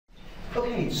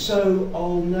Okay, so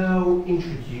I'll now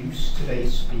introduce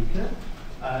today's speaker,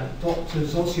 Dr.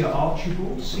 Zosia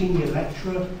Archibald, Senior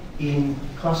Lecturer in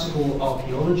Classical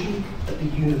Archaeology at the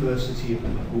University of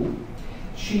Liverpool.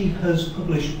 She has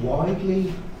published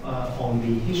widely on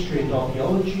the history and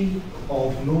archaeology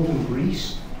of northern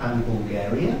Greece and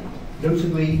Bulgaria,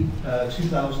 notably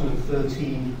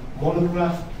 2013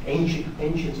 monograph,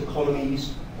 Ancient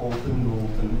Economies of the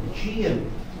Northern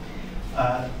Aegean.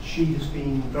 She has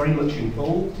been very much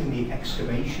involved in the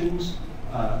excavations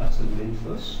at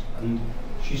Olynthos, and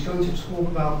she's going to talk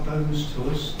about those to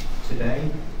us today.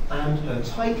 And her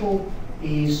title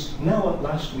is Now at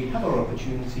Last We Have Our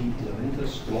Opportunity in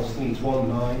Olynthos, Demosthenes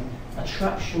 1:9,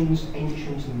 Attractions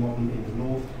Ancient and Modern in the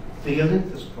North, the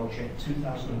Olynthos Project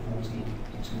 2014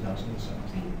 to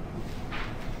 2017.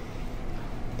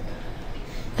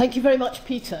 Thank you very much,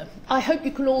 Peter. I hope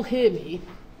you can all hear me.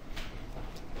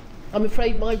 I'm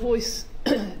afraid my voice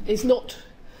is not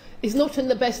in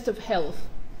the best of health,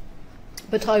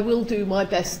 but I will do my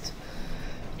best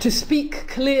to speak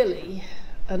clearly,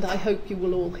 and I hope you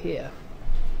will all hear.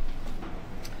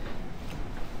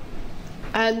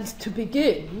 And to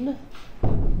begin,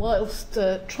 whilst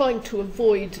trying to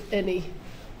avoid any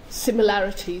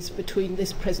similarities between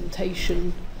this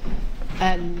presentation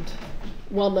and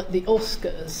one at the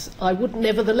Oscars, I would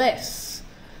nevertheless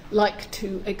like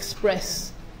to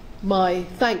express my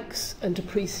thanks and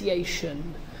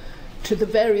appreciation to the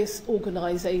various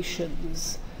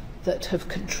organisations that have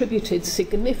contributed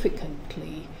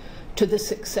significantly to the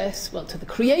success, well, to the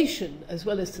creation as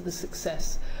well as to the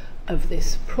success of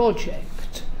this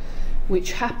project,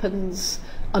 which happens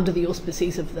under the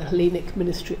auspices of the Hellenic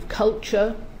Ministry of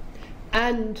Culture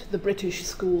and the British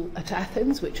School at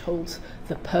Athens, which holds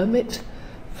the permit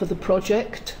for the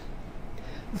project,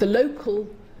 the local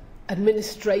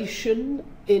administration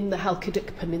in the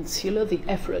Halkidic Peninsula, the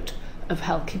Ephorate of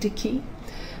Halkidiki,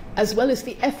 as well as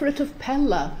the Ephorate of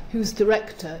Pella, whose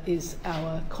director is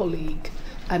our colleague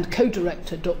and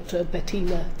co-director, Dr.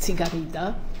 Bettina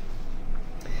Tsigarida,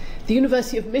 the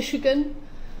University of Michigan,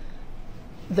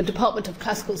 the Department of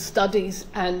Classical Studies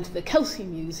and the Kelsey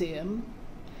Museum,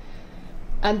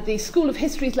 and the School of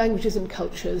Histories, Languages and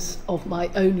Cultures of my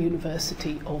own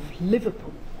University of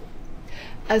Liverpool,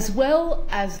 as well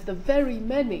as the very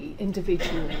many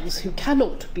individuals who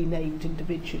cannot be named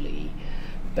individually,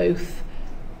 both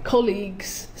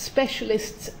colleagues,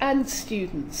 specialists and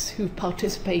students who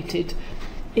participated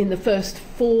in the first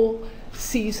 4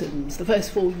 seasons, the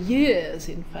first 4 years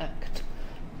in fact,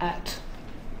 at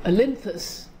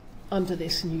Olynthos under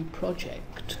this new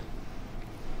project.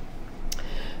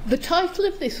 The title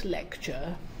of this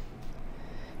lecture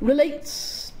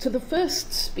relates to the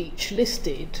first speech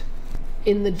listed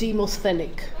in the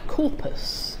Demosthenic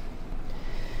corpus,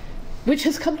 which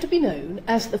has come to be known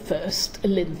as the first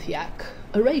Olympiac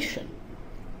oration.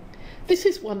 This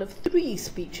is one of 3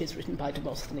 speeches written by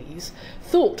Demosthenes,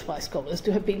 thought by scholars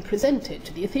to have been presented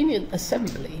to the Athenian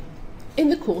assembly in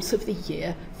the course of the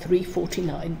year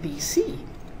 349 BC,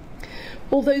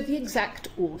 although the exact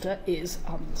order is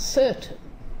uncertain.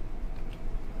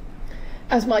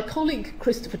 As my colleague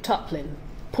Christopher Tuplin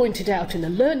pointed out in a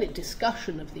learned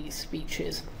discussion of these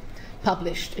speeches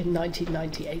published in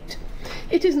 1998,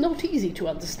 it is not easy to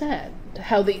understand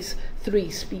how these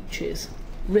 3 speeches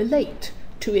relate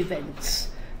to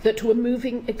events that were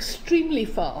moving extremely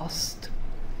fast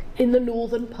in the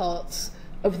northern parts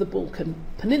of the Balkan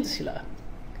Peninsula,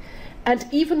 and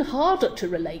even harder to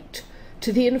relate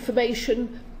to the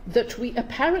information that we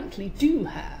apparently do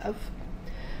have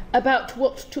about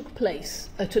what took place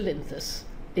at Olynthos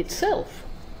itself.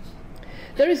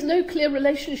 There is no clear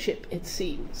relationship, it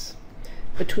seems,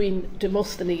 between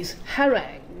Demosthenes'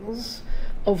 harangues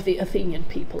of the Athenian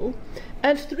people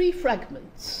and 3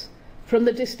 fragments from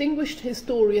the distinguished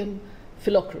historian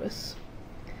Philochorus,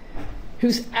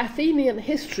 whose Athenian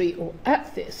history, or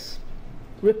Athis,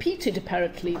 repeated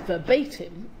apparently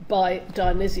verbatim by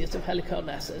Dionysius of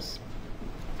Halicarnassus,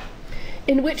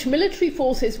 in which military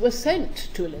forces were sent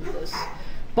to Olynthos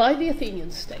by the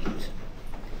Athenian state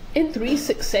in 3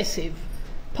 successive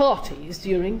parties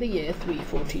during the year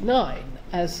 349,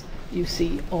 as you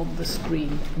see on the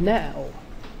screen now.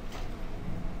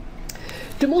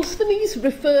 Demosthenes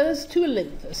refers to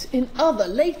Olynthos in other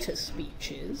later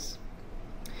speeches,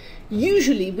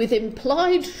 usually with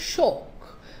implied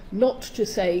shock, not to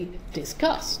say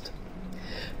disgust.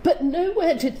 But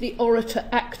nowhere did the orator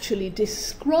actually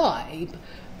describe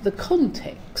the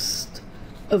context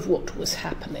of what was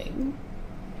happening,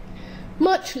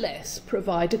 much less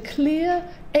provide a clear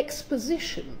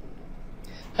exposition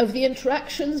of the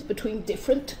interactions between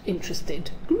different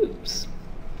interested groups.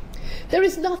 There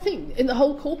is nothing in the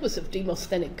whole corpus of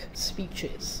Demosthenic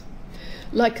speeches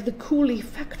like the coolly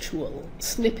factual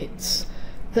snippets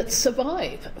that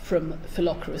survive from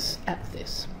Philochorus at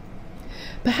this.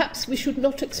 Perhaps we should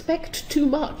not expect too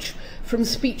much from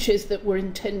speeches that were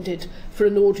intended for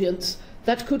an audience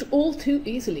that could all too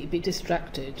easily be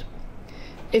distracted.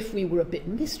 If we were a bit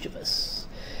mischievous,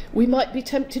 we might be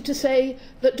tempted to say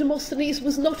that Demosthenes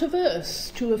was not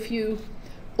averse to a few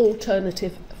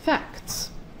alternative facts.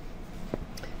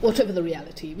 Whatever the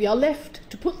reality, we are left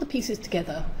to put the pieces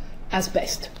together as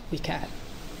best we can.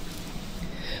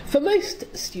 For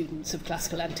most students of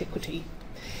classical antiquity,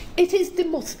 it is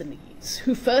Demosthenes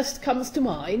who first comes to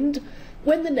mind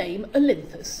when the name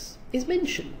Olynthos is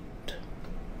mentioned,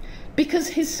 because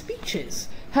his speeches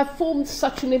have formed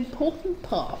such an important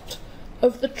part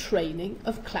of the training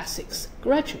of classics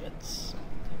graduates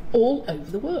all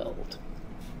over the world.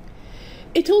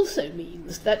 It also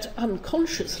means that,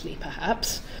 unconsciously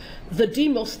perhaps, the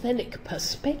Demosthenic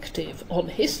perspective on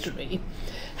history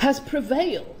has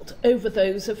prevailed over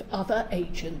those of other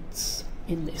agents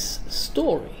in this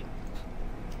story.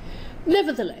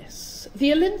 Nevertheless,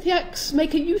 the Olympiacs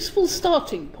make a useful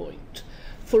starting point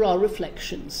for our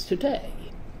reflections today.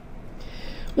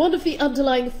 One of the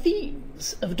underlying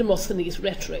themes of Demosthenes'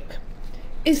 rhetoric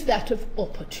is that of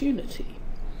opportunity.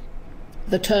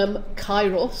 The term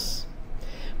kairos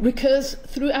recurs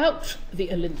throughout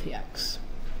the Olympiacs.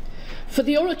 For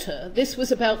the orator, this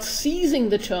was about seizing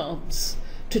the chance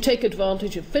to take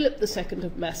advantage of Philip II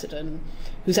of Macedon,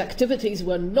 whose activities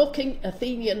were knocking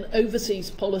Athenian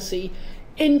overseas policy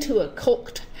into a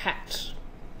cocked hat.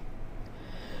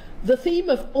 The theme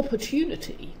of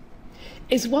opportunity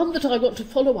is one that I want to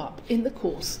follow up in the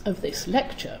course of this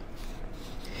lecture.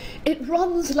 It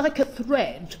runs like a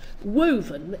thread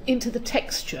woven into the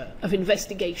texture of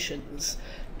investigations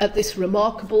at this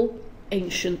remarkable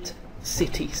ancient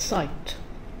city site.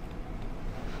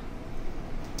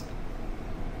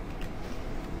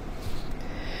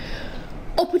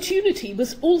 Opportunity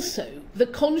was also the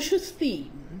conscious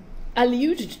theme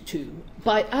alluded to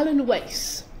by Alan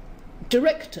Wace,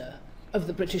 director of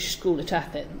the British School at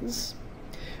Athens,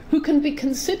 who can be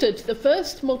considered the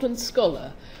first modern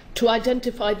scholar to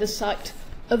identify the site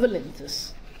of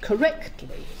Olynthos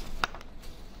correctly.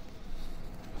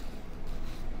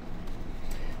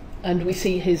 And we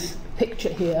see his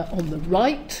picture here on the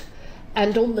right,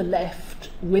 and on the left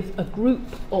with a group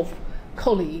of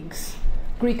colleagues,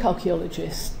 Greek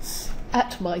archaeologists,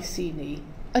 at Mycenae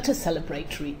at a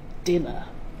celebratory dinner.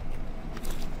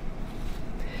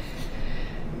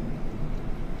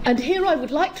 And here I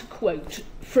would like to quote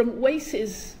from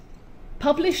Wace's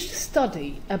published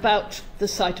study about the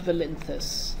site of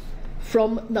Olynthos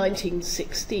from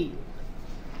 1916.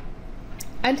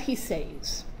 And he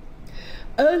says,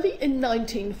 "Early in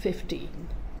 1915,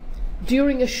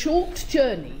 during a short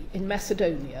journey in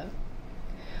Macedonia,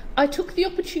 I took the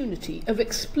opportunity of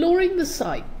exploring the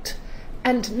site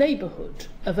and neighbourhood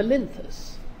of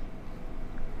Olynthos,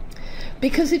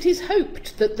 because it is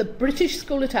hoped that the British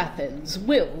School at Athens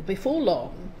will, before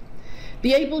long,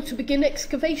 be able to begin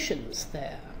excavations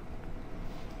there.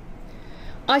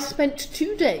 I spent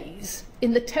 2 days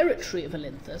in the territory of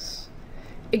Olynthos,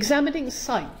 examining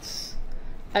sites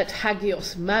at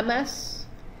Hagios Mamas,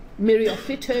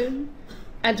 Myriophyton,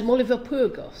 and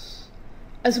Molivopurgos,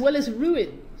 as well as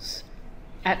ruins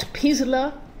at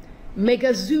Pisla,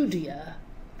 Megazoudia,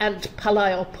 and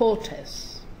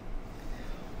Palaioportes,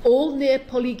 all near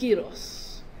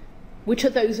Polygyros, which are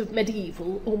those of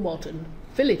medieval or modern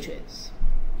villages.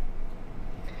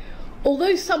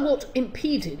 Although somewhat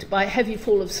impeded by a heavy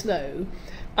fall of snow,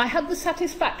 I had the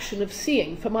satisfaction of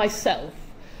seeing for myself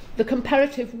the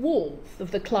comparative warmth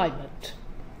of the climate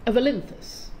of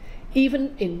Olynthos,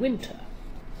 even in winter."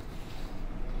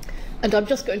 And I'm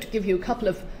just going to give you a couple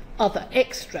of other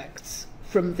extracts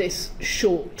from this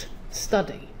short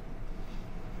study.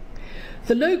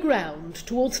 "The low ground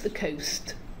towards the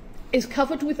coast is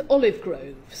covered with olive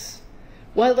groves,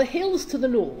 while the hills to the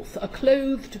north are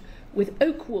clothed with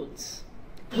oak woods,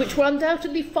 which were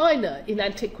undoubtedly finer in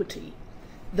antiquity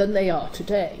than they are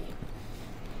today.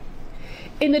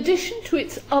 In addition to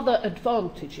its other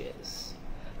advantages,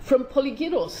 from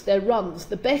Polygyros there runs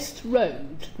the best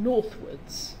road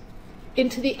northwards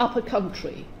into the upper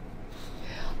country.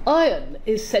 Iron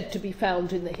is said to be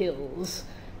found in the hills,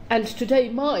 and today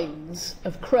mines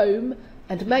of chrome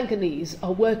and manganese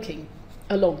are working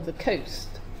along the coast.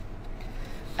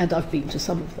 And I've been to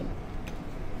some of them.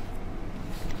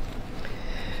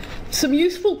 Some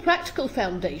useful practical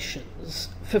foundations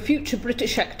for future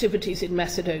British activities in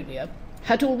Macedonia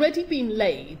had already been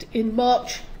laid in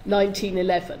March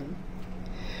 1911,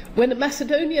 when a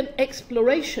Macedonian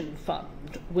exploration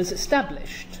fund was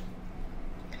established.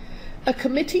 A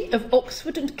committee of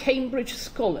Oxford and Cambridge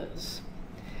scholars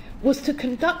was to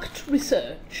conduct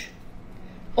research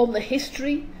on the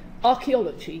history,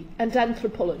 archaeology and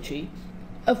anthropology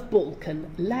of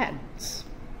Balkan lands.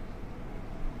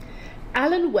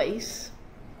 Alan Wace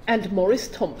and Maurice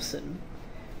Thompson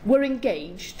were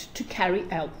engaged to carry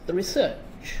out the research.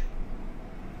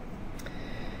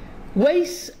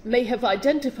 Wace may have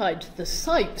identified the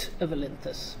site of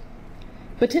Olynthos,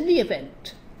 but in the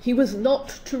event he was not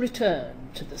to return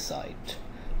to the site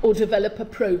or develop a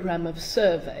programme of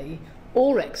survey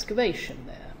or excavation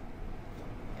there.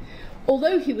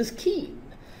 Although he was keen,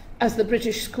 as the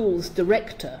British School's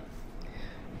director,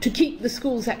 to keep the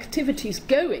school's activities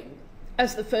going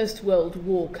as the First World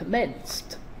War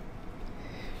commenced,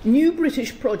 new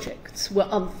British projects were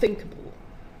unthinkable.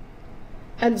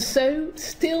 And so,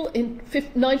 still in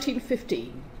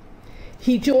 1915,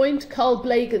 he joined Carl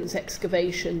Blagan's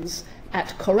excavations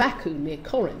at Koracou near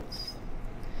Corinth,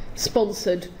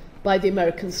 sponsored by the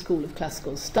American School of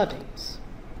Classical Studies.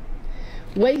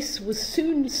 Wace was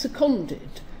soon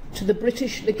seconded to the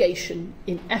British legation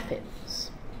in Athens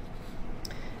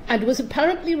and was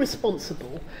apparently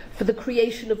responsible for the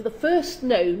creation of the first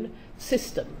known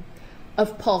system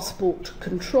of passport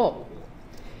control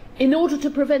in order to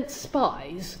prevent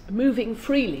spies moving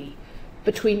freely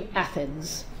between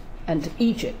Athens and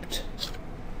Egypt.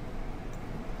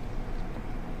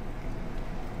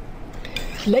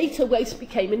 Later, Wace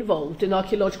became involved in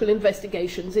archaeological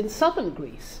investigations in southern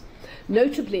Greece,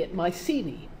 notably at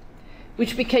Mycenae,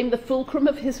 which became the fulcrum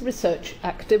of his research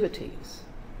activities.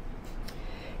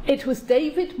 It was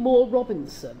David Moore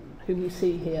Robinson, whom you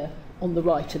see here on the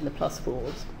right in the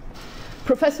 +4s,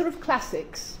 Professor of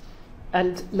Classics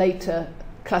and later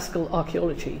Classical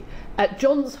Archaeology at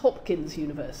Johns Hopkins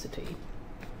University,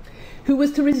 who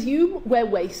was to resume where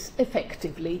Wace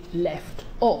effectively left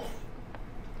off.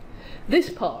 This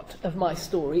part of my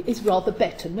story is rather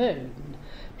better known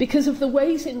because of the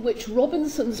ways in which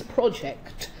Robinson's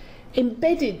project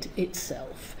embedded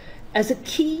itself as a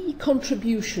key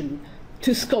contribution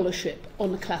to scholarship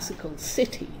on classical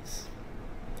cities,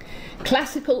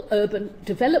 classical urban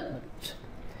development,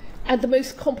 and the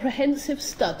most comprehensive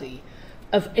study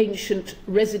of ancient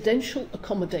residential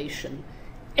accommodation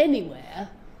anywhere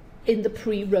in the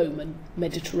pre-Roman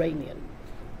Mediterranean.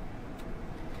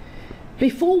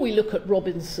 Before we look at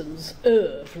Robinson's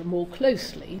oeuvre more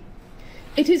closely,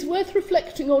 it is worth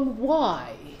reflecting on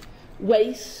why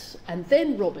Wace and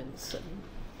then Robinson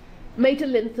made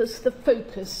Olynthos the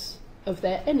focus of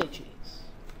their energies.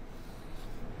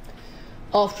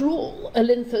 After all,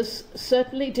 Olynthos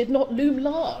certainly did not loom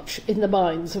large in the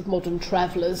minds of modern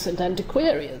travellers and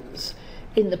antiquarians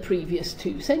in the previous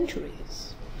 2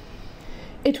 centuries.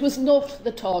 It was not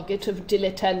the target of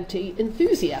dilettante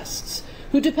enthusiasts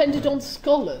who depended on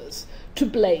scholars to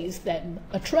blaze them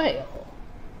a trail.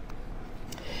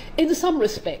 In some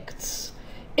respects,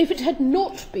 if it had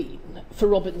not been for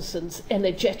Robinson's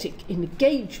energetic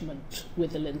engagement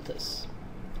with Olynthos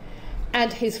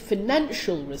and his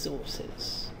financial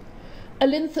resources,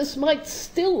 Olynthos might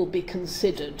still be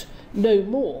considered no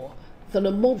more than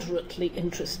a moderately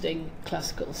interesting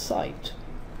classical site.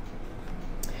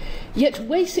 Yet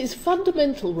Wace's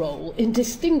fundamental role in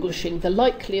distinguishing the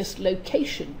likeliest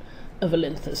location of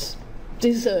Olynthos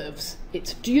deserves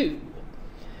its due.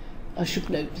 I should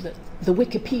note that the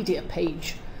Wikipedia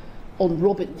page on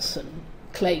Robinson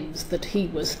claims that he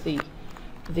was the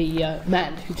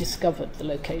man who discovered the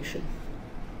location.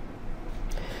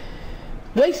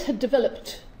 Wace had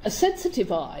developed a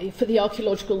sensitive eye for the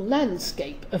archaeological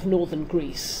landscape of northern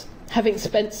Greece, having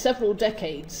spent several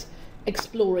decades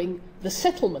exploring the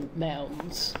settlement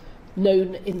mounds,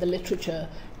 known in the literature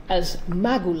as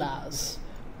magulas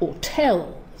or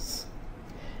tells,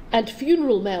 and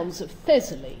funeral mounds of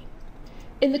Thessaly,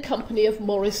 in the company of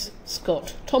Maurice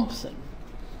Scott Thompson.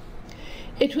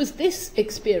 It was this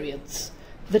experience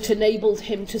that enabled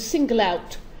him to single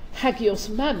out Hagios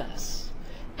Mamas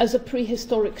as a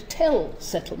prehistoric tell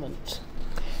settlement,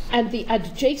 and the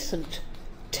adjacent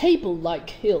table-like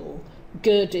hill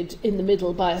girded in the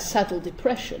middle by a saddle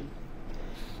depression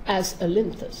as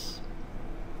Olynthos.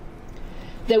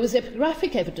 There was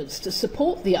epigraphic evidence to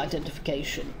support the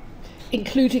identification,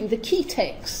 including the key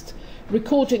text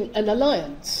recording an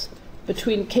alliance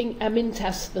between King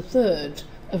Amyntas III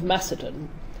of Macedon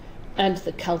and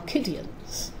the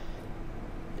Chalcidians,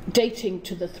 dating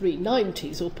to the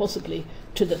 390s or possibly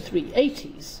to the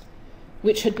 380s,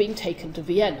 which had been taken to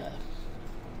Vienna.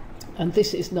 And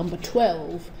this is number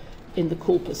 12 in the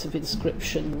corpus of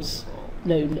inscriptions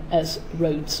known as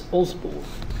Rhodes Osborne.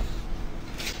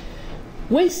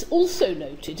 Wace also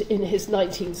noted in his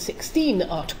 1916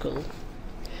 article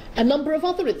a number of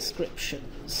other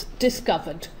inscriptions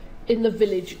discovered in the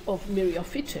village of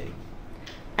Myriophyto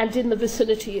and in the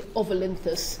vicinity of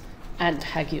Olynthos and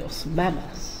Hagios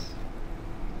Mammas.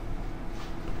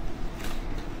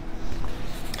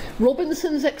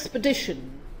 Robinson's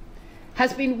expedition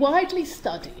has been widely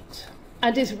studied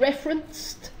and is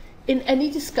referenced in any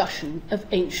discussion of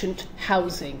ancient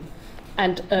housing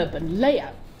and urban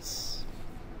layouts.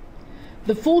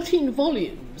 The 14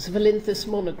 volumes of Olynthos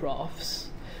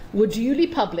monographs were duly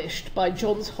published by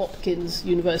Johns Hopkins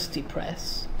University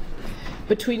Press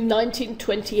between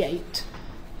 1928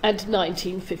 and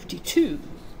 1952,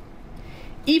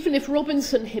 even if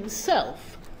Robinson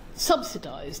himself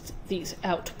subsidised these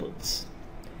outputs,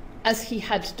 as he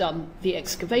had done the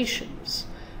excavations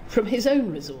from his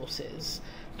own resources,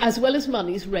 as well as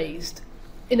monies raised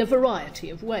in a variety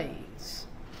of ways.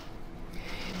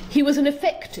 He was an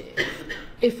effective,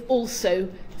 if also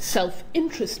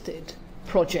self-interested,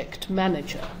 project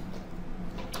manager.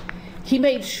 He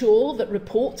made sure that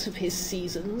reports of his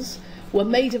seasons were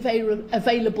made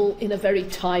available in a very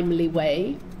timely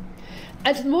way,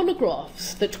 and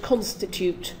monographs that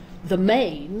constitute the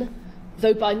main,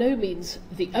 though by no means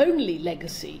the only,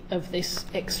 legacy of this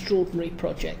extraordinary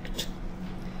project,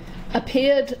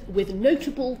 appeared with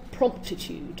notable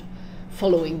promptitude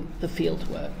following the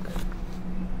fieldwork.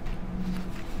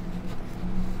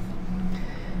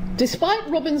 Despite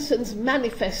Robinson's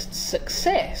manifest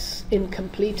success in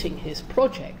completing his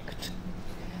project,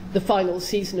 the final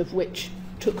season of which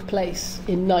took place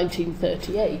in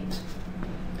 1938,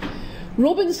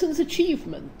 Robinson's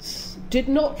achievements did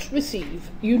not receive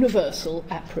universal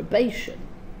approbation.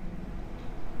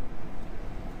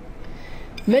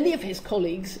 Many of his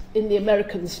colleagues in the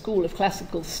American School of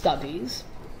Classical Studies,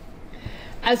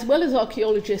 as well as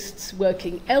archaeologists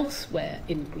working elsewhere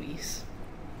in Greece,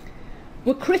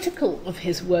 were critical of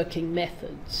his working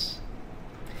methods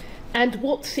and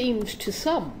what seemed to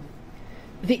some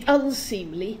the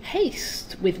unseemly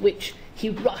haste with which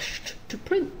he rushed to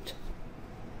print.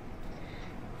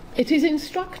 It is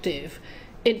instructive,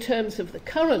 in terms of the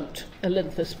current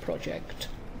Olynthos project,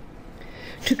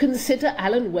 to consider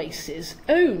Alan Wace's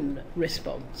own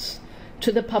response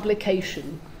to the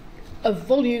publication of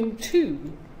Volume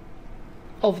 2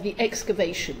 of the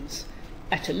excavations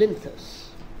at Olynthos.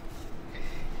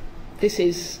 This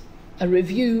is a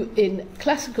review in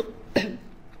Classical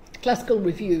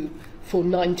Review for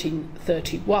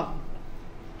 1931.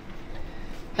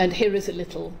 And here is a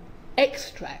little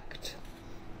extract.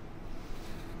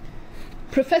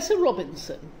 Professor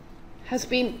Robinson has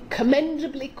been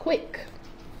commendably quick,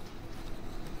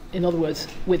 in other words,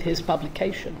 with his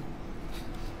publication.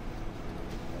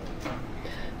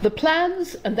 The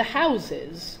plans and the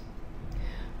houses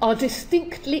are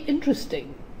distinctly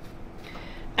interesting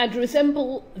and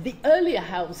resemble the earlier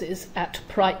houses at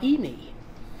Priene,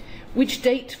 which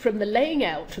date from the laying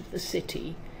out of the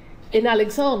city in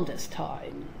Alexander's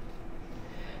time.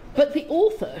 But the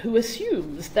author, who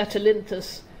assumes that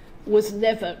Olynthos was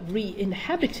never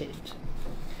re-inhabited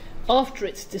after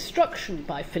its destruction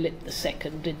by Philip II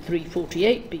in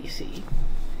 348 BC,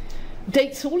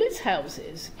 dates all its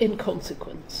houses, in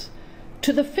consequence,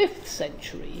 to the 5th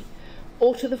century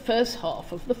or to the first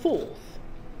half of the 4th.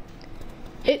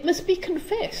 It must be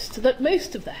confessed that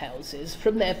most of the houses,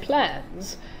 from their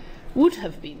plans, would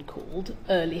have been called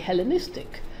early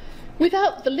Hellenistic,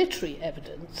 without the literary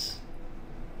evidence,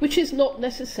 which is not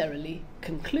necessarily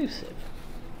conclusive.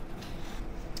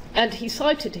 And he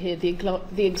cited here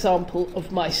the example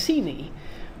of Mycenae,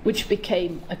 which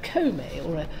became a come,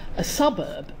 or a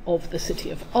suburb of the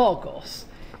city of Argos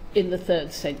in the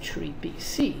 3rd century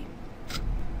BC.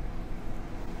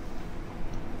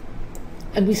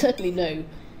 And we certainly know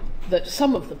that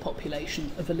some of the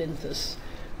population of Olynthos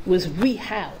was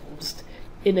rehoused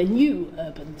in a new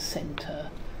urban centre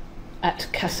at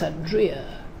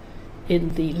Cassandria,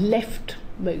 in the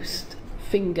leftmost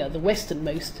finger, the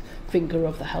westernmost finger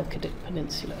of the Halkidic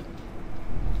Peninsula.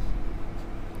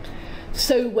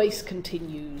 So Wace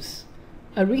continues,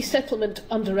 a resettlement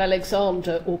under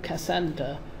Alexander or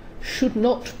Cassander should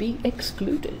not be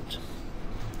excluded,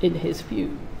 in his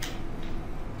view.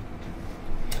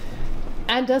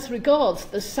 And as regards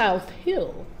the South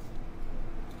Hill,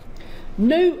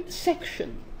 no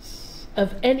sections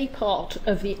of any part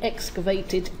of the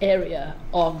excavated area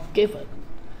are given.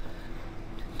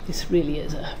 This really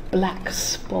is a black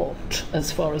spot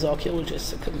as far as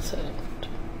archaeologists are concerned.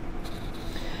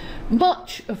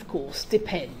 Much, of course,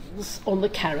 depends on the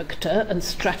character and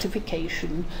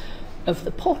stratification of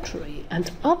the pottery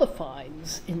and other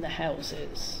finds in the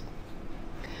houses.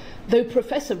 though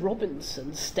Professor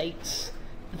Robinson states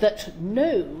that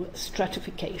no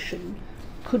stratification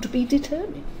could be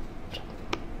determined.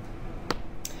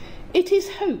 It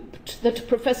is hoped that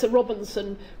Professor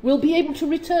Robinson will be able to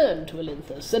return to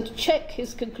Olynthos and check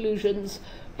his conclusions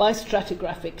by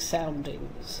stratigraphic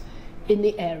soundings in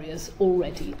the areas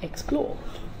already explored.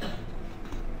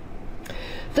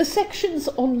 The sections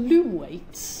on loom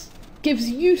weights gives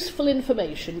useful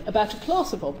information about a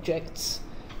class of objects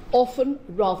often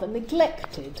rather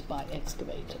neglected by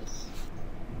excavators.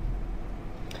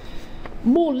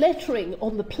 More lettering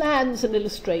on the plans and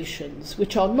illustrations,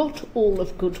 which are not all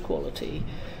of good quality,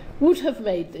 would have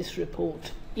made this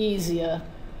report easier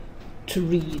to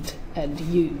read and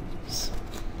use.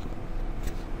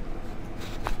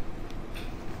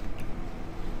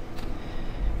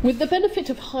 With the benefit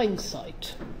of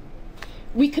hindsight,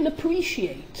 we can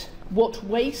appreciate what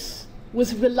Wace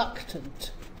was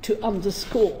reluctant to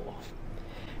underscore,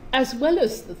 as well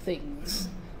as the things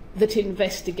that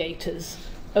investigators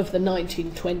of the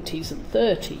 1920s and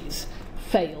 30s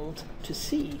failed to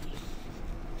see.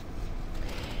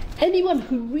 Anyone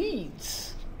who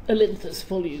reads Olynthos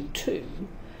Volume 2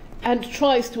 and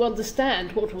tries to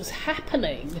understand what was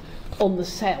happening on the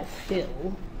South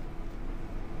Hill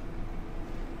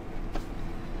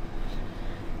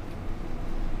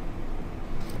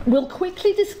will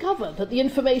quickly discover that the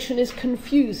information is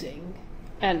confusing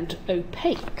and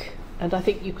opaque, and I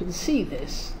think you can see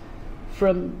this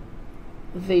from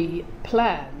the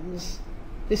plans.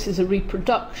 This is a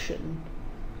reproduction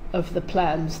of the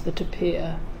plans that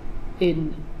appear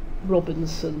in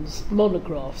Robinson's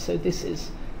monograph, so this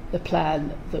is the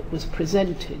plan that was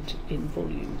presented in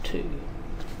Volume 2.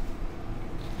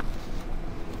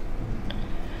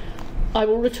 I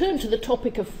will return to the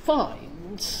topic of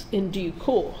finds in due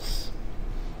course.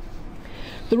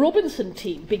 The Robinson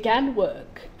team began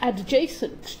work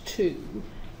adjacent to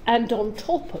and on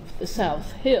top of the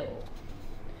South Hill,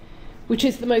 which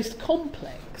is the most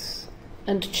complex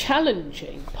and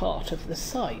challenging part of the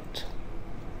site.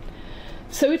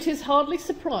 So it is hardly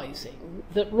surprising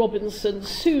that Robinson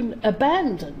soon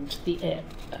abandoned the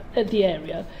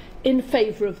area in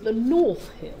favour of the North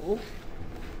Hill,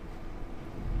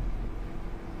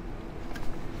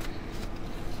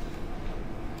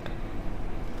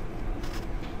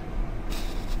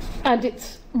 and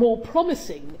its more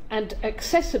promising and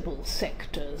accessible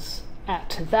sectors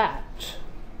at that.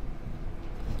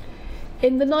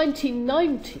 In the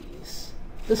 1990s,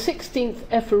 the 16th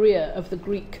Ephoria of the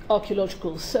Greek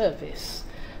Archaeological Service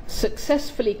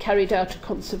successfully carried out a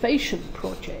conservation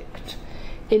project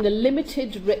in a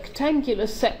limited rectangular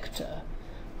sector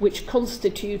which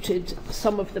constituted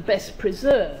some of the best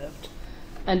preserved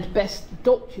and best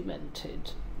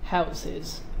documented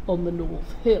houses on the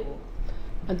North Hill.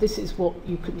 And this is what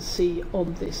you can see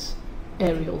on this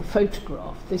aerial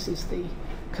photograph. This is the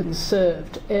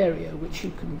conserved area which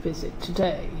you can visit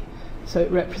today. So it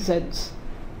represents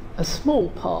a small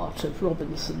part of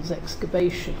Robinson's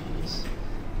excavations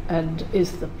and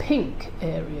is the pink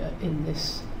area in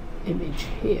this image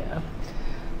here,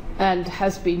 and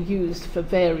has been used for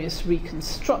various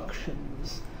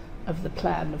reconstructions of the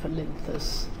plan of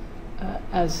Olynthos,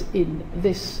 as in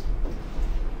this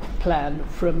plan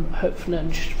from Höpfner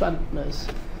and Schwantner's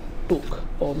book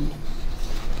on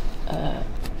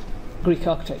Greek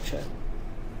architecture.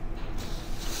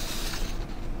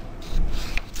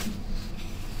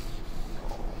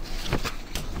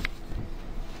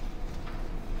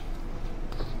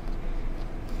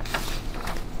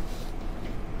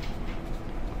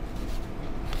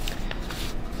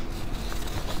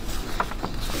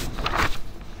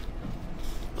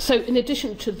 So in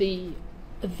addition to the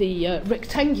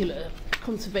rectangular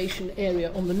conservation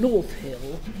area on the North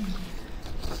Hill,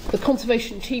 the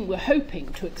conservation team were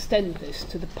hoping to extend this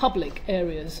to the public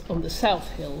areas on the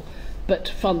South Hill, but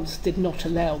funds did not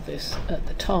allow this at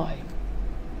the time.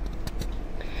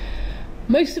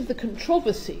 Most of the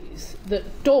controversies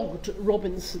that dogged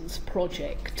Robinson's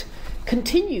project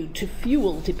continued to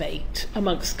fuel debate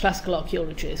amongst classical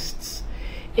archaeologists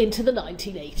into the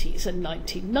 1980s and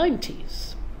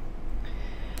 1990s.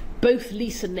 Both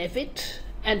Lisa Nevitt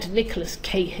and Nicholas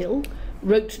Cahill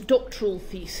wrote doctoral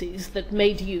theses that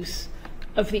made use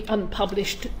of the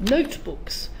unpublished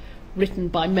notebooks written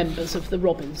by members of the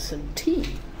Robinson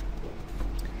team.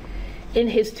 In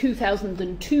his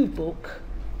 2002 book,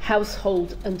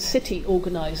 Household and City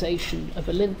Organisation of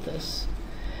Olynthos,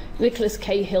 Nicholas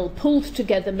Cahill pulled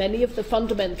together many of the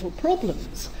fundamental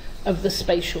problems of the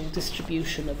spatial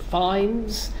distribution of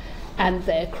finds and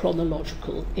their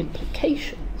chronological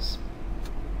implications.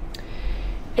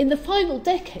 In the final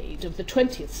decade of the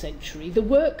 20th century, the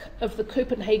work of the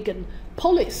Copenhagen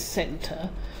Polis Centre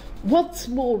once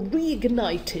more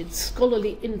reignited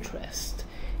scholarly interest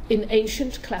in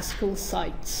ancient classical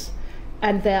sites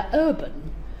and their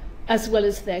urban as well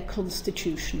as their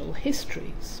constitutional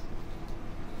histories.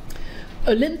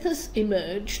 Olynthos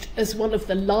emerged as one of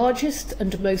the largest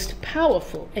and most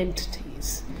powerful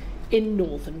entities in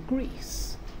northern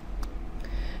Greece.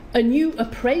 A new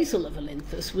appraisal of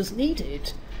Olynthos was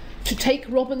needed to take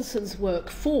Robinson's work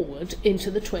forward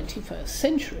into the 21st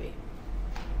century.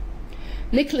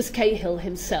 Nicholas Cahill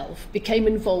himself became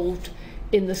involved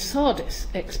in the Sardis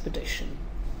expedition.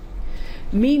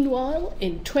 Meanwhile,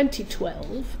 in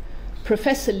 2012,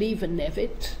 Professor Leva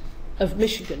Nevitt of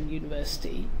Michigan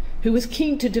University, who was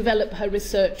keen to develop her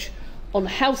research on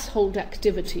household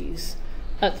activities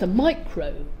at the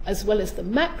micro as well as the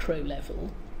macro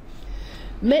level,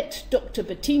 met Dr.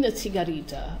 Bettina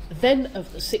Tsigarida, then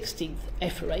of the 16th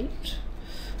Ephorate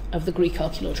of the Greek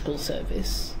Archaeological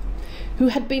Service, who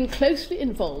had been closely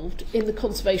involved in the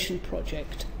conservation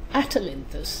project at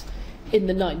Olynthos in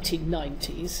the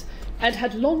 1990s and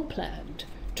had long planned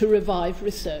to revive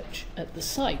research at the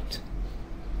site.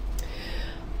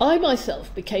 I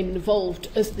myself became involved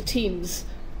as the team's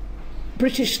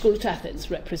British School at Athens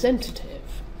representative,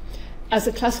 as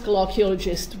a classical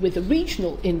archaeologist with a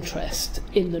regional interest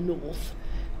in the north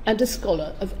and a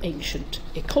scholar of ancient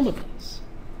economies.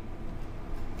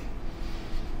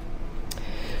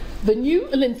 The new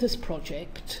Olynthos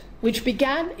Project, which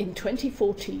began in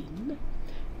 2014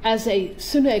 as a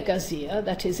synergasia,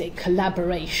 that is a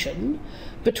collaboration,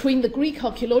 between the Greek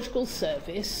Archaeological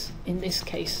Service, in this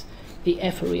case the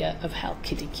Ephoria of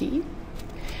Halkidiki,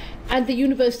 and the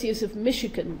Universities of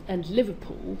Michigan and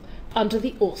Liverpool under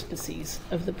the auspices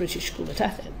of the British School at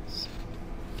Athens.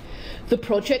 The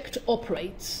project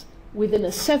operates within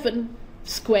a 7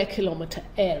 square kilometre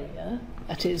area,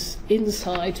 that is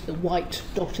inside the white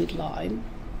dotted line,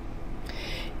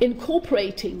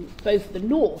 incorporating both the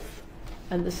North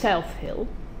and the South Hill,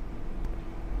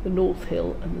 the North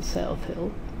Hill and the South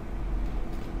Hill,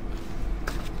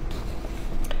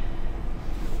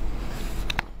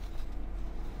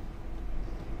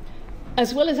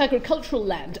 as well as agricultural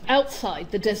land outside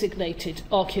the designated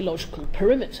archaeological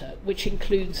perimeter, which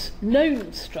includes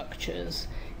known structures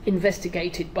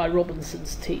investigated by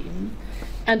Robinson's team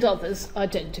and others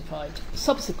identified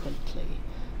subsequently.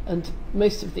 And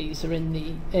most of these are in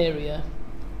the area,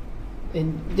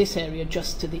 in this area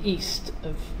just to the east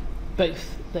of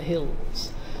both the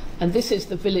hills. And this is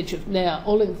the village of Nea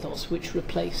Olynthos, which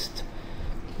replaced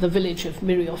the village of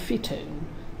Myriophyton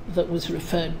that was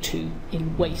referred to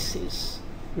in Wace's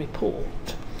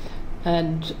report.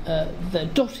 And the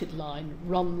dotted line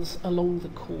runs along the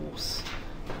course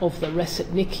of the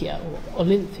Ressetnikia or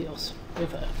Olynthos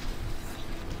River.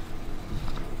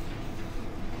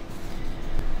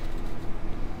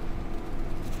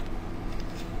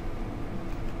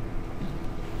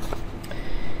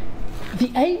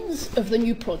 The aims of the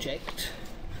new project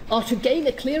are to gain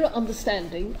a clearer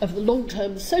understanding of the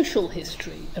long-term social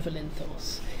history of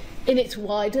Olynthos in its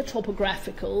wider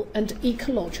topographical and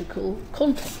ecological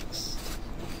context,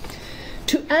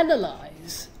 to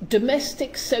analyse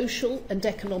domestic social and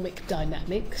economic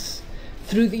dynamics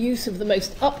through the use of the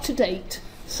most up-to-date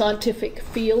scientific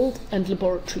field and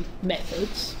laboratory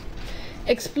methods,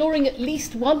 exploring at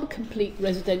least one complete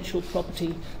residential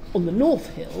property on the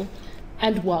North Hill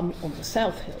and one on the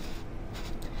South Hill.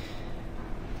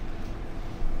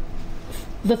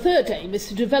 The third aim is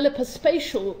to develop a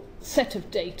spatial set of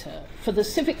data for the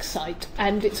civic site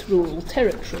and its rural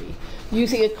territory,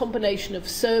 using a combination of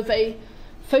survey,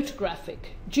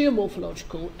 photographic,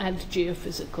 geomorphological and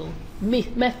geophysical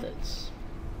methods.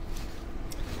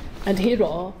 And here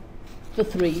are the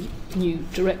 3 new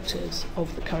directors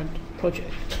of the current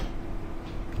project.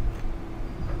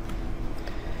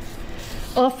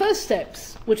 Our first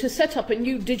steps were to set up a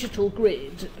new digital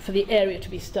grid for the area to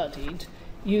be studied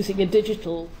using a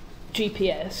digital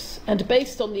GPS and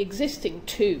based on the existing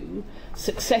 2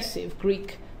 successive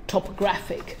Greek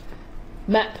topographic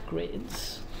map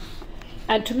grids,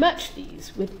 and to match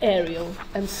these with aerial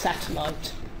and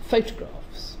satellite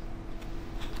photographs.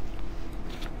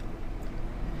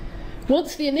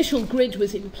 Once the initial grid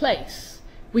was in place,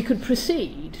 we could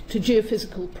proceed to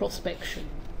geophysical prospection.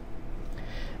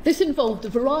 This involved a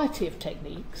variety of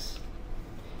techniques.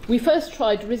 We first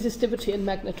tried resistivity and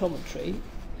magnetometry,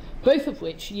 both of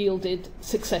which yielded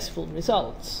successful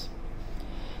results.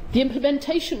 The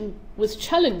implementation was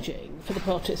challenging for the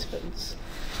participants,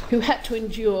 who had to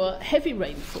endure heavy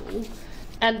rainfall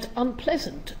and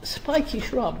unpleasant spiky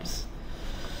shrubs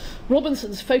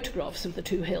Robinson's photographs of the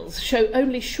two hills show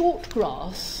only short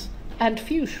grass and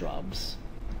few shrubs,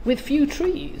 with few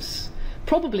trees,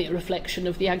 probably a reflection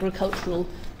of the agricultural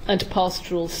and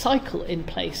pastoral cycle in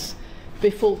place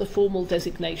before the formal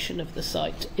designation of the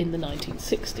site in the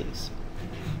 1960s.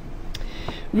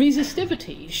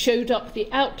 Resistivity showed up the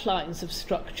outlines of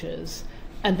structures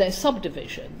and their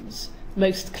subdivisions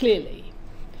most clearly,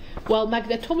 while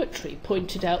magnetometry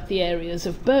pointed out the areas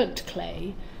of burnt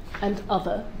clay and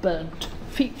other burnt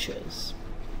features.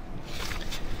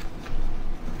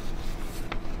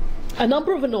 A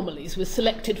number of anomalies were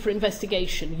selected for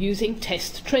investigation using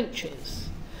test trenches.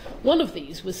 One of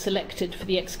these was selected for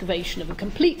the excavation of a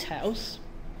complete house,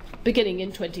 beginning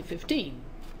in 2015.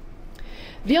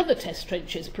 The other test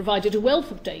trenches provided a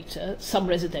wealth of data, some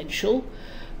residential,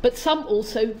 but some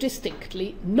also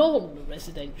distinctly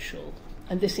non-residential,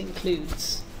 and this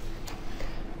includes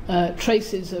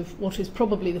traces of what is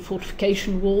probably the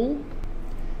fortification wall,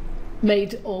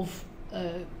 made of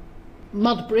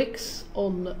mud bricks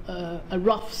on a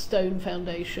rough stone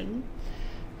foundation,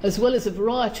 as well as a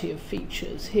variety of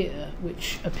features here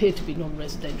which appear to be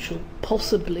non-residential,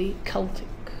 possibly cultic.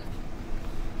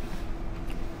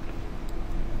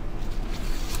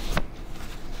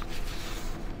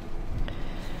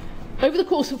 Over the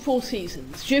course of 4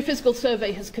 seasons, geophysical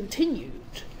survey has continued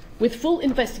with full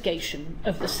investigation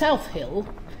of the South Hill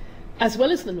as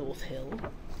well as the North Hill,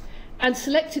 and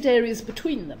selected areas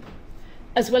between them,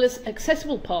 as well as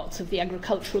accessible parts of the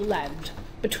agricultural land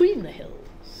between the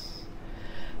hills.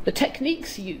 The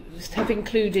techniques used have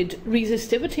included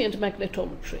resistivity and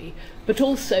magnetometry, but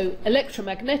also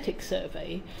electromagnetic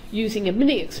survey using a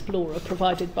mini explorer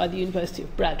provided by the University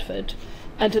of Bradford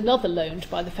and another loaned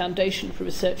by the Foundation for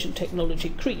Research and Technology,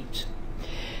 Crete.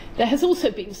 There has also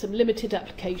been some limited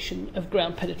application of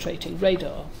ground-penetrating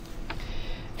radar.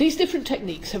 These different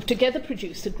techniques have together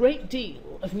produced a great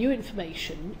deal of new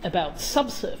information about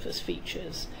subsurface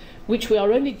features, which we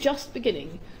are only just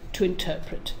beginning to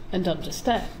interpret and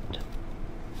understand.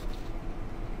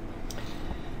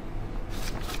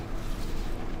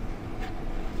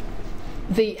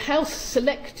 The house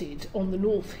selected on the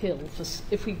North Hill,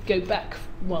 if we go back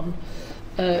one,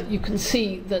 you can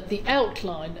see that the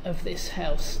outline of this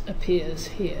house appears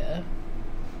here,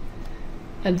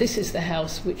 and this is the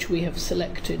house which we have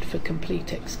selected for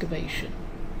complete excavation.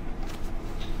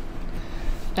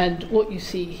 And what you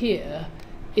see here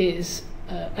is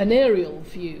an aerial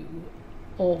view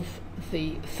of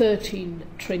the 13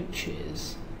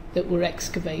 trenches that were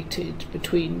excavated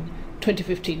between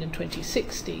 2015 and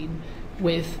 2016,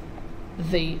 with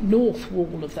the north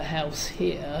wall of the house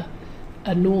here,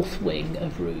 a north wing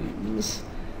of rooms,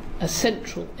 a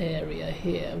central area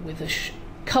here with a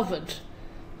covered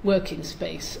working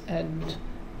space and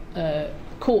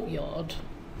courtyard,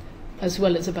 as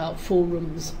well as about 4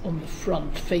 rooms on the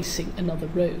front facing another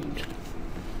road.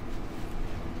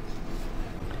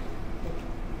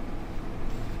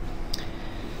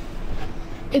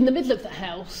 In the middle of the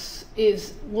house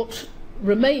is what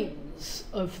remains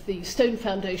of the stone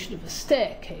foundation of a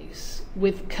staircase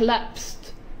with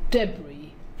collapsed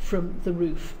debris from the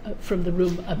roof, from the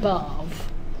room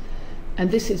above. And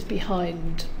this is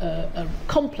behind a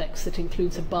complex that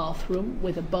includes a bathroom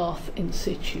with a bath in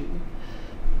situ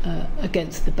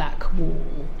against the back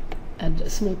wall, and a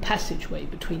small passageway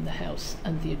between the house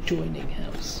and the adjoining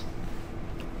house.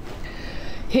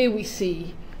 Here we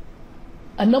see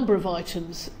a number of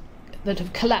items that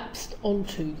have collapsed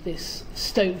onto this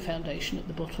stone foundation at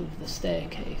the bottom of the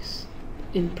staircase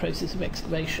in the process of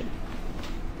excavation.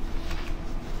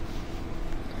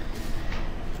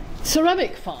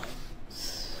 Ceramic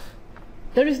finds.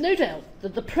 There is no doubt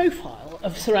that the profile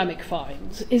of ceramic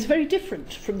finds is very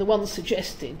different from the one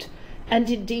suggested and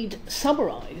indeed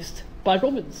summarised by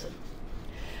Robinson.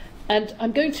 And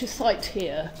I'm going to cite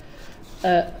here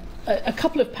a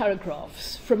couple of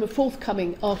paragraphs from a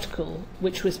forthcoming article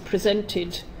which was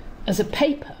presented as a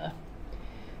paper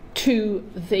to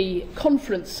the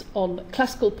Conference on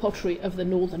Classical Pottery of the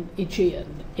Northern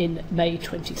Aegean in May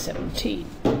 2017.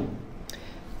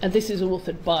 And this is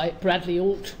authored by Bradley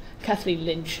Alt, Kathleen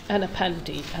Lynch, Anna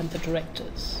Pandy and the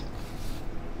directors.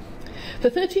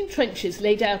 The 13 trenches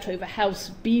laid out over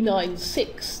house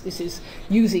B96, this is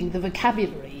using the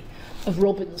vocabulary of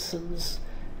Robinson's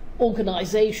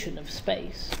organisation of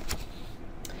space,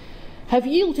 have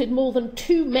yielded more than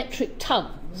 2 metric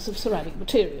tonnes of ceramic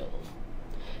material.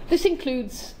 This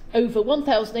includes over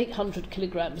 1,800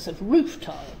 kilograms of roof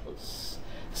tiles,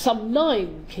 some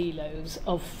 9 kilos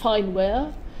of fine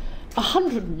ware,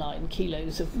 109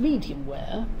 kilos of medium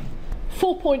ware,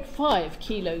 4.5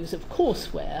 kilos of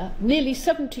courseware, nearly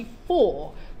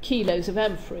 74 kilos of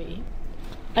amphory,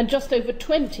 and just over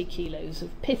 20 kilos of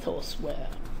pithosware,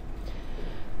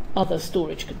 other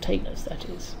storage containers, that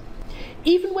is.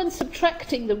 Even when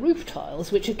subtracting the roof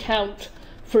tiles, which account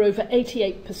for over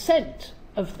 88%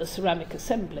 of the ceramic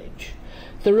assemblage,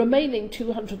 the remaining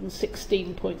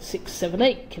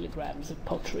 216.678 kilograms of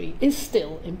pottery is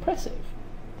still impressive.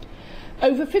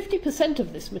 Over 50%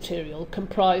 of this material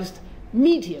comprised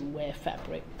medium wear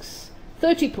fabrics.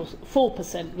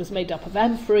 34% was made up of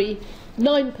amphory,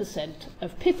 9%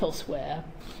 of pithosware,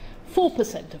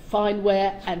 4% of fine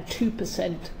ware, and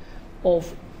 2%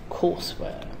 of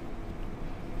courseware.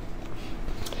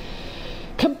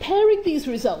 Comparing these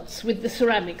results with the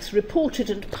ceramics reported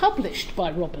and published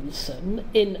by Robinson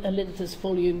in Olynthos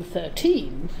Volume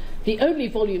 13, the only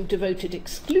volume devoted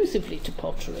exclusively to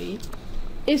pottery,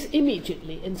 is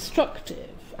immediately instructive.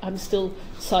 I'm still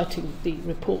citing the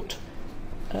report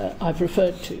I've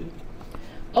referred to.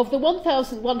 Of the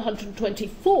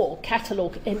 1,124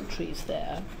 catalogue entries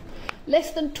there, less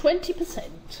than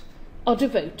 20% are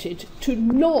devoted to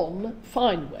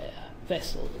non-fineware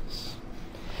vessels.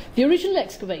 The original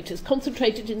excavators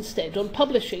concentrated instead on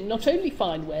publishing not only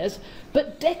finewares,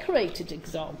 but decorated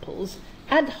examples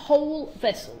and whole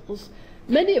vessels,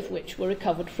 many of which were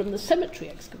recovered from the cemetery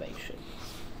excavations.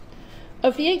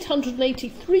 Of the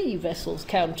 883 vessels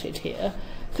counted here,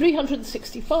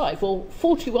 365, or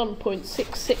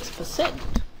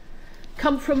 41.66%,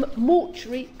 come from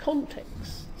mortuary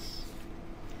contexts.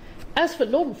 As for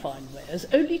non-fine wares,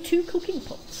 only 2 cooking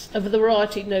pots of the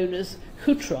variety known as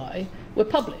hutrai were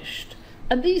published,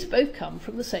 and these both come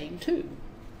from the same tomb.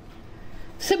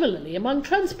 Similarly, among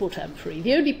transport amphory,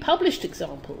 the only published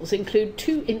examples include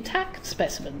 2 intact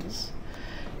specimens,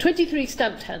 23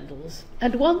 stamped handles,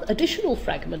 and 1 additional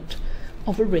fragment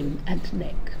of a ring and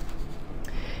neck.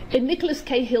 In Nicholas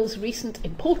Cahill's recent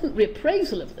important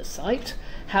reappraisal of the site,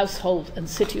 Household and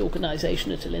City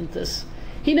Organisation at Olynthos,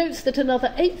 he notes that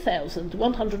another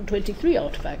 8,123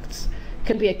 artefacts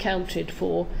can be accounted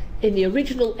for in the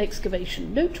original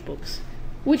excavation notebooks,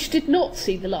 which did not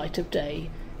see the light of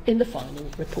day in the final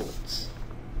reports."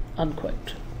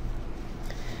 Unquote.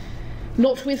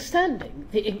 Notwithstanding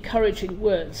the encouraging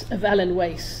words of Alan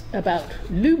Wace about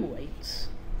loom weights,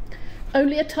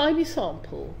 only a tiny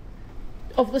sample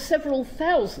of the several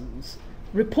thousands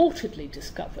reportedly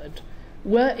discovered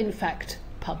were in fact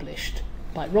published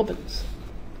by Robinson.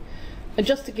 And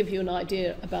just to give you an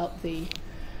idea about the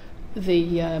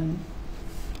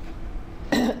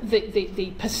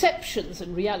perceptions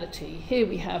and reality, here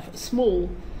we have a small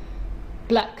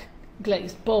black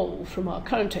glazed bowl from our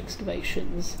current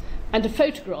excavations and a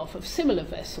photograph of similar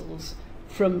vessels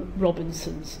from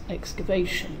Robinson's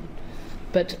excavation.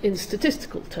 But in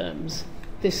statistical terms,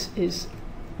 this is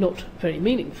not very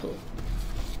meaningful.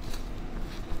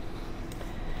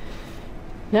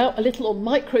 Now, a little on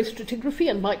microstratigraphy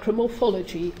and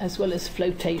micromorphology, as well as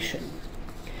flotation.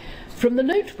 From the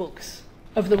notebooks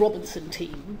of the Robinson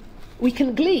team, we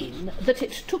can glean that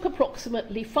it took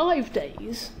approximately 5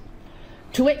 days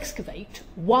to excavate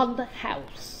 1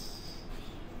 house.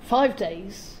 5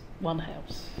 days, 1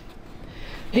 house.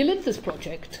 The Olynthos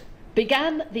Project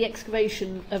began the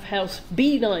excavation of house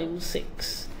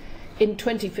B96 in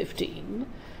 2015,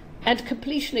 and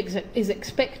completion is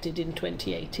expected in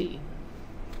 2018.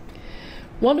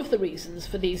 One of the reasons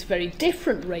for these very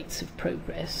different rates of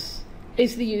progress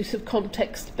is the use of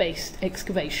context-based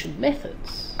excavation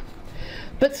methods.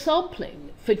 But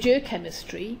sampling for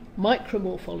geochemistry,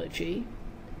 micromorphology,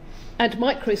 and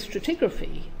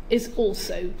microstratigraphy is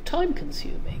also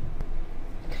time-consuming.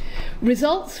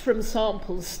 Results from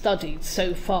samples studied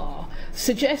so far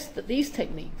suggest that these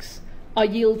techniques are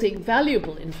yielding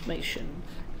valuable information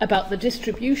about the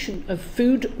distribution of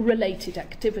food-related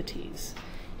activities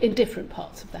in different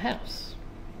parts of the house,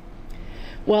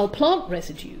 while plant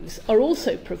residues are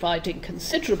also providing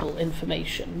considerable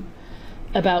information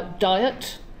about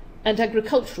diet and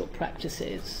agricultural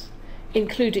practices,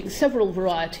 including several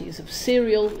varieties of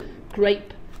cereal,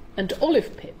 grape, and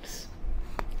olive pips,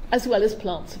 as well as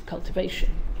plants of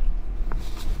cultivation.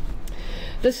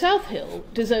 The South Hill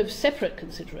deserves separate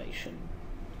consideration,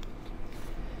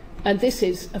 and this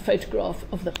is a photograph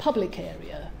of the public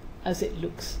area as it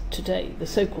looks today, the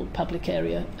so-called public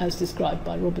area as described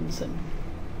by Robinson.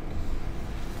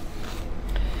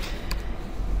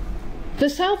 The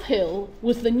South Hill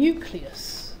was the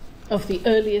nucleus of the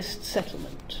earliest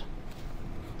settlement.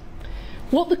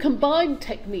 What the combined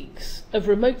techniques of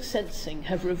remote sensing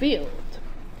have revealed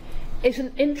is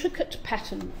an intricate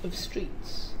pattern of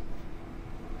streets.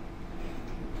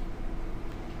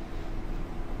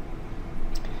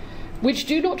 which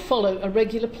do not follow a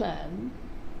regular plan,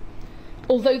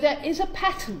 although there is a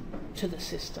pattern to the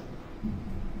system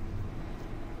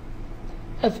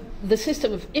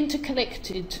of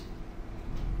interconnected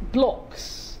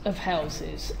blocks of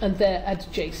houses and their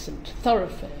adjacent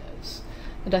thoroughfares.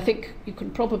 And I think you can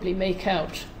probably make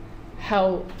out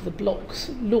how the blocks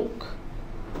look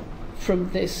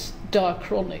from this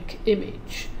diachronic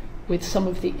image with some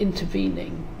of the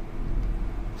intervening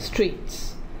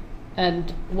streets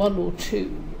and one or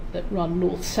two that run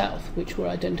north-south, which were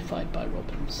identified by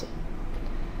Robinson.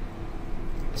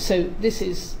 So this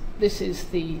is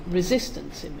the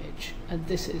resistance image, and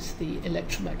this is the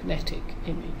electromagnetic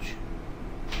image.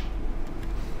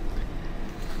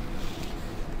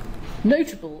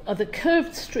 Notable are the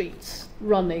curved streets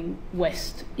running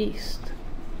west-east.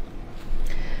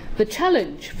 The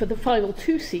challenge for the final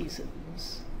two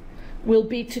seasons will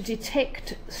be to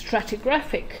detect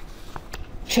stratigraphic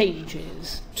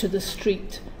changes to the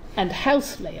street and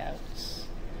house layouts,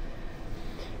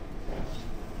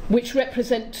 which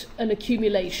represent an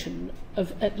accumulation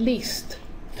of at least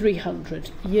 300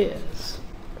 years.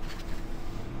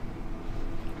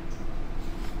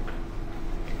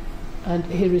 And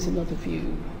here is another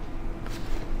view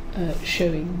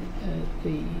showing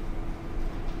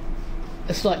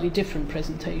a slightly different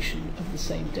presentation of the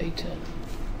same data.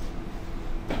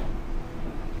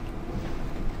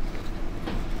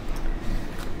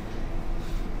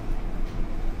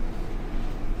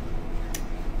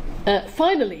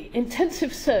 Finally,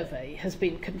 intensive survey has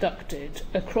been conducted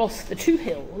across the two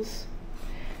hills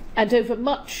and over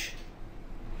much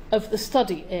of the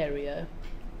study area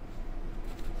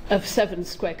of 7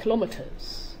 square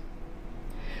kilometres,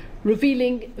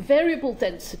 revealing variable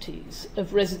densities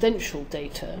of residential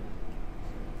data,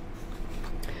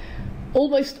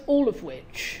 almost all of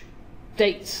which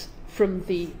dates from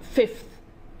the 5th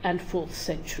and 4th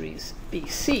centuries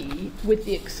BC, with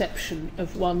the exception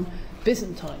of one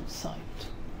Byzantine site.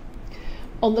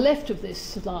 On the left of this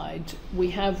slide,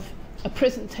 we have a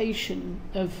presentation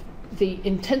of the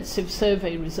intensive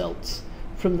survey results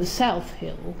from the South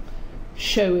Hill,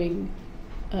 showing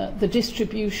the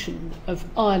distribution of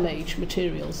Iron Age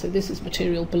material. So this is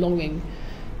material belonging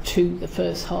to the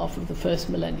first half of the first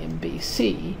millennium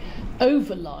BC,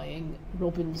 overlying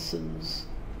Robinson's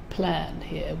plan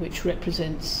here, which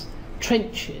represents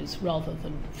trenches rather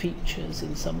than features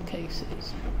in some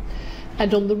cases.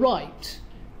 And on the right,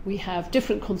 we have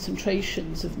different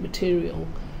concentrations of material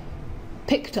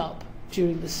picked up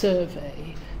during the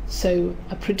survey, so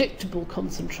a predictable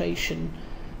concentration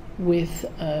with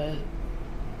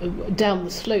down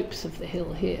the slopes of the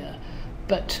hill here,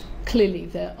 but clearly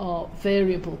there are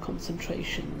variable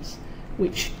concentrations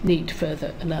which need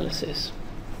further analysis.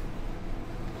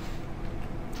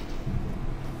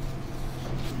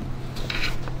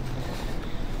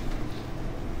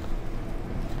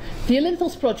 The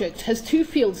Olynthos Project has 2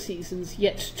 field seasons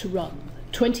yet to run,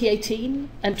 2018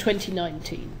 and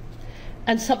 2019,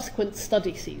 and subsequent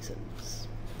study seasons.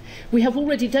 We have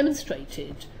already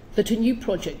demonstrated that a new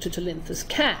project at Olynthos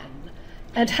can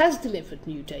and has delivered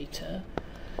new data,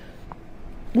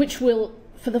 which will,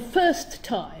 for the first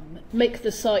time, make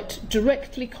the site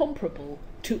directly comparable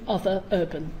to other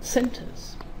urban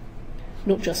centres,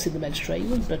 not just in the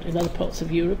Mediterranean, but in other parts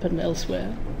of Europe and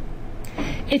elsewhere.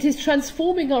 It is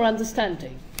transforming our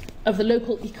understanding of the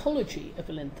local ecology of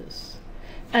Olynthos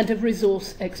and of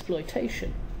resource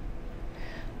exploitation.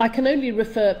 I can only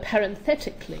refer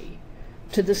parenthetically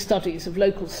to the studies of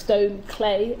local stone,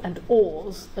 clay and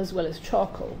ores, as well as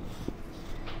charcoal.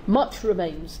 Much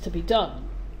remains to be done.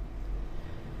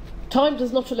 Time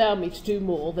does not allow me to do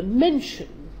more than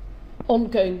mention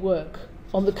ongoing work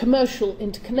on the commercial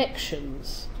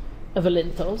interconnections of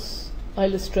Olynthos. I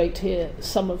illustrate here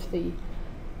some of the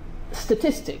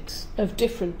statistics of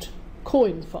different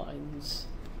coin finds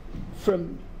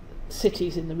from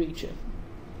cities in the region.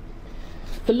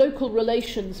 The local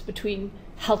relations between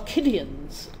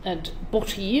Halkidians and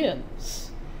Bottians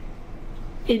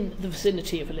in the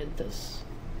vicinity of Olynthos,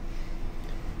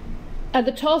 and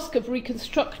the task of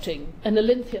reconstructing an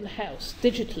Olinthian house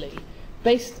digitally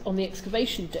based on the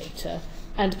excavation data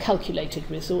and calculated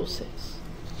resources.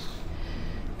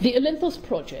 The Olynthos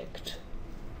Project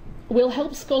will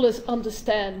help scholars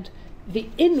understand the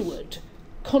inward,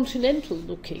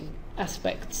 continental-looking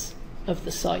aspects of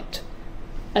the site,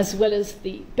 as well as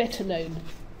the better-known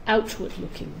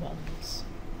outward-looking ones.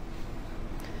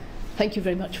 Thank you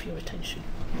very much for your attention.